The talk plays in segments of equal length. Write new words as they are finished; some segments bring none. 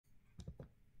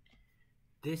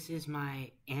This is my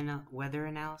weather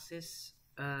analysis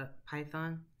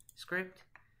Python script.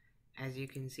 As you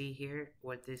can see here,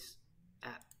 what this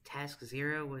task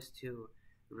 0 was to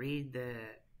read the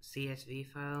CSV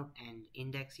file and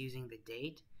index using the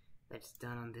date. That's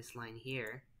done on this line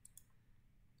here.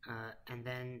 And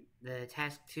then the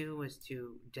task 2 was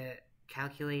to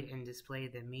calculate and display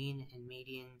the mean and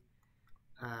median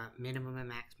minimum and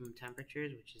maximum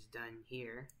temperatures, which is done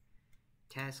here.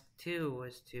 Task 2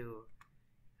 was to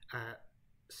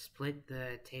split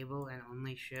the table and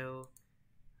only show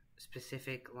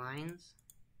specific lines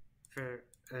for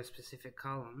specific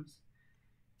columns.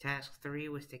 Task 3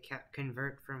 was to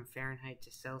convert from Fahrenheit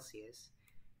to Celsius.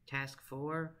 Task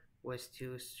 4 was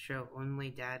to show only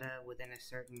data within a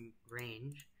certain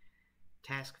range.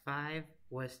 Task 5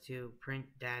 was to print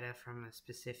data from a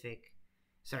specific...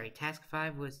 Task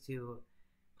 5 was to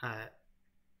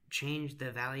change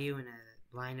the value in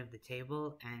a line of the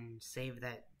table and save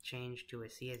that change to a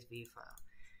CSV file.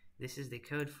 This is the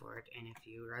code for it, and if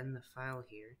you run the file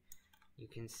here, you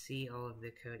can see all of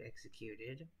the code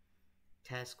executed.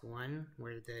 Task 1,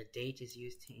 where the date is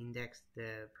used to index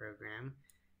the program.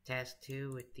 Task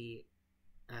 2 with the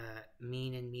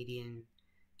mean and median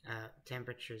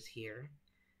temperatures here.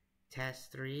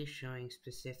 Task 3 showing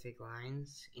specific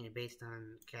lines based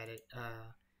on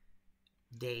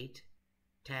date.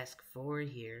 Task 4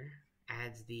 here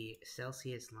adds the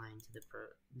Celsius line to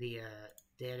the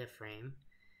data frame.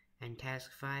 And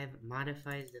task 5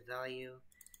 modifies the value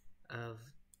of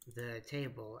the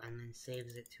table and then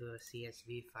saves it to a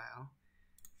CSV file,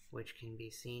 which can be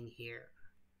seen here.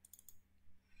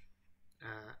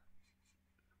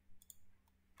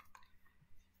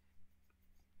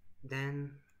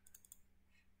 Then,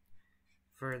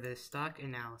 for the stock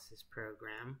analysis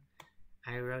program,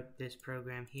 I wrote this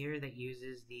program here that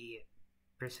uses the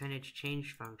percentage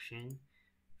change function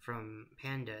from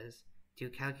pandas to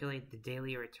calculate the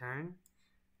daily return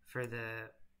for the,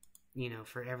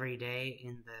 for every day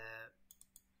in the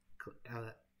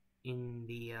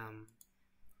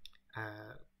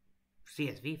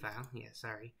CSV file.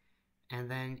 And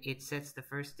then it sets the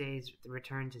first day's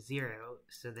return to 0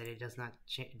 so that it does not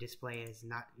display as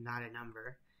not a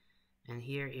number. And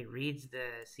here it reads the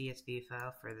CSV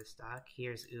file for the stock.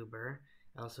 Here's Uber.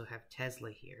 I also have Tesla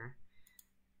here.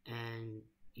 And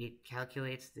it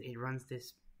calculates, it runs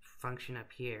this function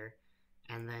up here,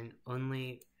 and then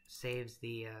only saves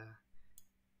the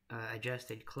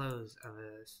adjusted close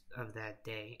of that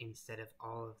day instead of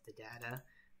all of the data,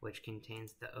 which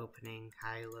contains the opening,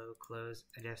 high, low, close,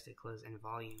 adjusted close, and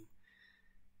volume.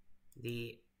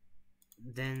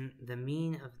 Then the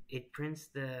mean of it prints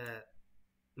the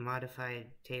modified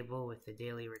table with the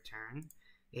daily return.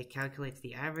 It calculates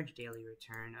the average daily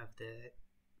return of the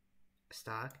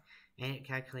stock, and it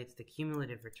calculates the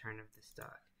cumulative return of the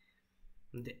stock.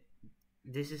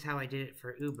 This is how I did it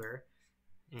for Uber,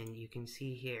 and you can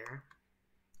see here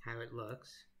how it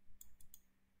looks,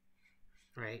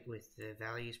 right, with the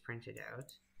values printed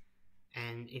out.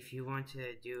 And if you want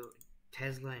to do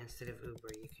Tesla instead of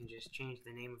Uber, you can just change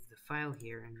the name of the file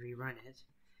here and rerun it,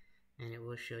 and it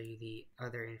will show you the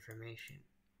other information,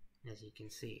 as you can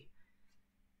see.